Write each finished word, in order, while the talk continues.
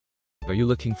Are you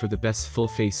looking for the best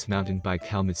full-face mountain bike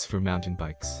helmets for mountain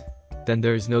bikes? Then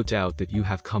there is no doubt that you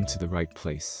have come to the right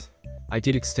place. I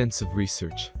did extensive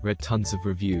research, read tons of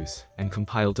reviews, and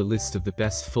compiled a list of the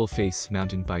best full-face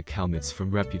mountain bike helmets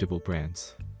from reputable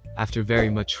brands. After very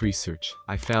much research,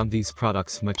 I found these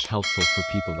products much helpful for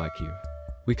people like you.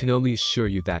 We can only assure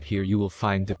you that here you will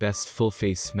find the best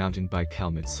full-face mountain bike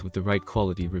helmets with the right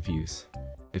quality reviews.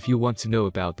 If you want to know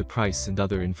about the price and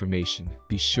other information,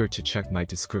 be sure to check my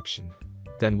description.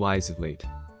 Then why is it late?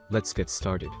 Let's get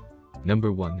started.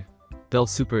 Number 1. Bell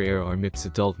Super Air or MIPS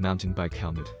Adult Mountain Bike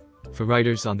Helmet. For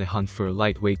riders on the hunt for a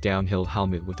lightweight downhill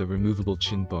helmet with a removable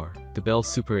chin bar, the Bell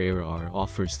Super Air R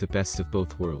offers the best of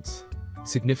both worlds.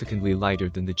 Significantly lighter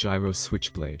than the Giro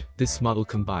Switchblade, this model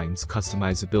combines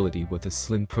customizability with a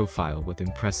slim profile with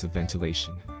impressive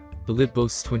ventilation. The lid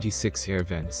boasts 26 air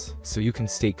vents, so you can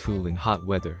stay cool in hot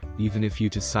weather, even if you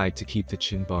decide to keep the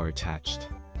chin bar attached.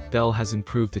 Bell has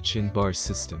improved the chin bar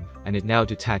system, and it now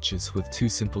detaches with 2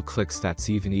 simple clicks that's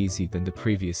even easier than the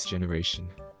previous generation.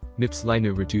 MIPS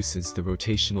liner reduces the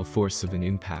rotational force of an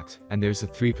impact, and there's a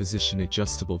 3-position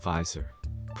adjustable visor.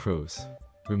 Pros: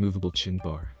 removable chin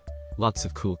bar. Lots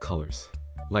of cool colors.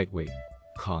 Lightweight.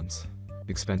 Cons: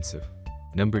 expensive.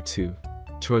 Number 2.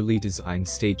 Troy Lee Design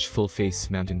Stage Full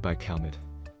Face Mountain Bike Helmet.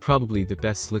 Probably the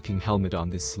best looking helmet on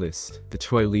this list, the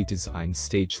Troy Lee Design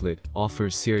Stage Lid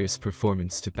offers serious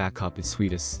performance to back up its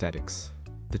sweet aesthetics.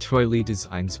 The Troy Lee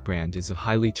Designs brand is a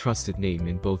highly trusted name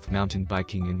in both mountain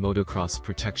biking and motocross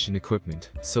protection equipment,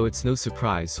 so it's no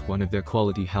surprise one of their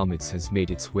quality helmets has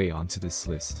made its way onto this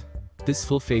list. This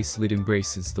full-face lid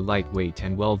embraces the lightweight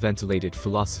and well-ventilated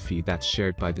philosophy that's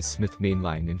shared by the Smith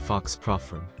Mainline and Fox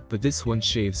Proframe, but this one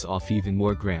shaves off even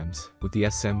more grams, with the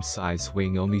SM size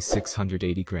weighing only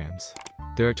 680 grams.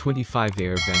 There are 25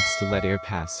 air vents to let air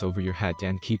pass over your head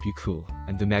and keep you cool,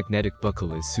 and the magnetic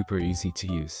buckle is super easy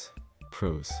to use.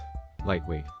 Pros: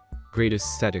 lightweight. Great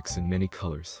aesthetics in many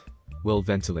colors. Well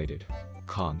ventilated.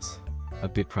 Cons: a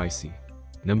bit pricey.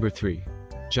 Number 3.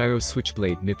 Giro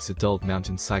Switchblade MIPS Adult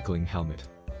Mountain Cycling Helmet.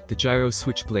 The Giro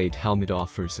Switchblade helmet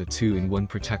offers a 2-in-1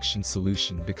 protection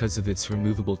solution because of its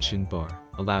removable chin bar,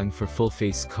 allowing for full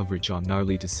face coverage on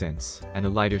gnarly descents, and a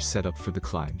lighter setup for the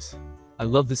climbs. I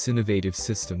love this innovative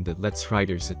system that lets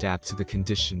riders adapt to the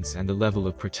conditions and the level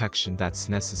of protection that's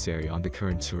necessary on the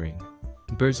current terrain.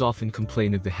 Birds often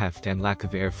complain of the heft and lack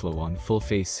of airflow on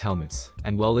full-face helmets,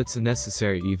 and while it's a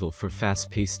necessary evil for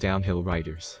fast-paced downhill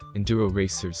riders, enduro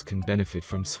racers can benefit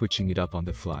from switching it up on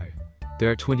the fly. There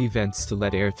are 20 vents to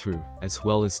let air through, as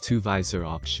well as 2 visor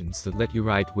options that let you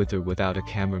ride with or without a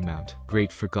camera mount,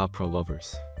 great for GoPro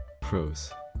lovers.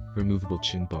 Pros: removable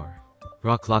chin bar.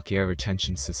 Rock lock air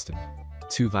retention system.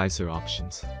 2 visor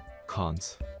options.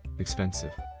 Cons: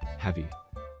 expensive. Heavy.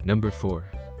 Number 4.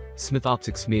 Smith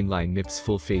Optics Mainline MIPS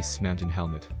Full Face Mountain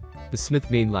Helmet. The Smith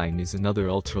Mainline is another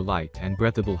ultra-light and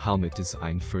breathable helmet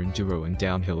designed for enduro and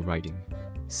downhill riding.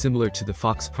 Similar to the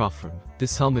Fox Proframe,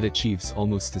 this helmet achieves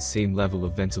almost the same level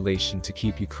of ventilation to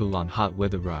keep you cool on hot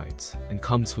weather rides, and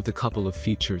comes with a couple of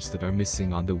features that are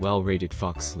missing on the well-rated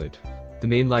Fox lid. The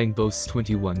Mainline boasts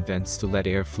 21 vents to let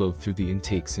air flow through the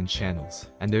intakes and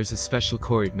channels, and there's a special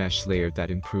cored mesh layer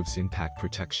that improves impact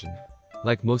protection.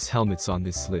 Like most helmets on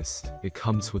this list, it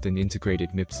comes with an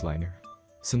integrated MIPS liner.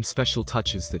 Some special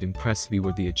touches that impressed me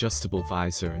were the adjustable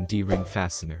visor and D-ring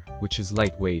fastener, which is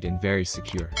lightweight and very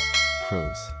secure.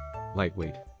 Pros: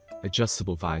 lightweight.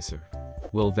 Adjustable visor.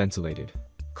 Well ventilated.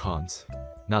 Cons: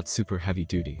 not super heavy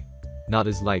duty. Not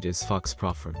as light as Fox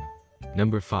Proframe.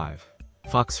 Number 5.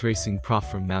 Fox Racing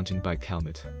Proframe Mountain Bike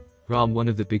Helmet. One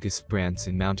of the biggest brands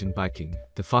in mountain biking,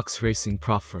 the Fox Racing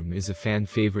Proframe is a fan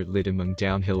favorite lid among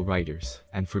downhill riders,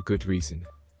 and for good reason.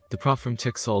 The Proframe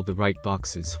ticks all the right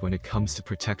boxes when it comes to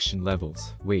protection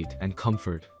levels, weight, and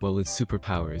comfort, while its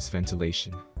superpower is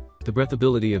ventilation. The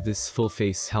breathability of this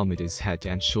full-face helmet is head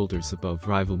and shoulders above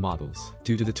rival models,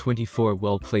 due to the 24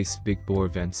 well-placed big bore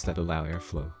vents that allow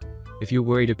airflow. If you're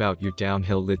worried about your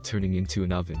downhill lid turning into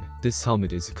an oven, this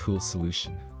helmet is a cool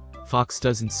solution. Fox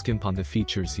doesn't skimp on the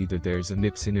features either. There's a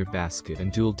MIPS inner basket and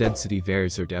dual-density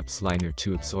visor depth liner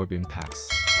to absorb impacts.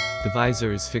 The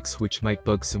visor is fixed, which might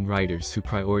bug some riders who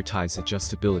prioritize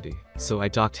adjustability, so I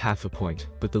docked half a point,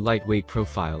 but the lightweight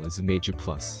profile is a major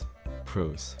plus.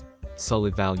 Pros: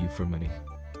 solid value for money.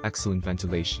 Excellent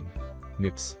ventilation.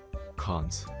 MIPS.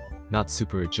 Cons: not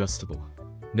super adjustable.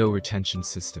 No retention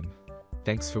system.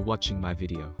 Thanks for watching my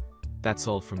video. That's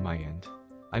all from my end.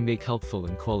 I make helpful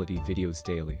and quality videos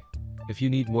daily. If you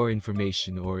need more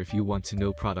information or if you want to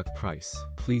know product price,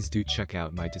 please do check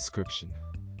out my description.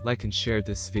 Like and share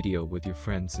this video with your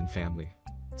friends and family.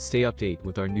 Stay updated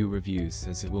with our new reviews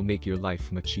as it will make your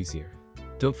life much easier.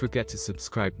 Don't forget to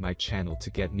subscribe my channel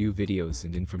to get new videos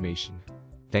and information.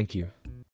 Thank you.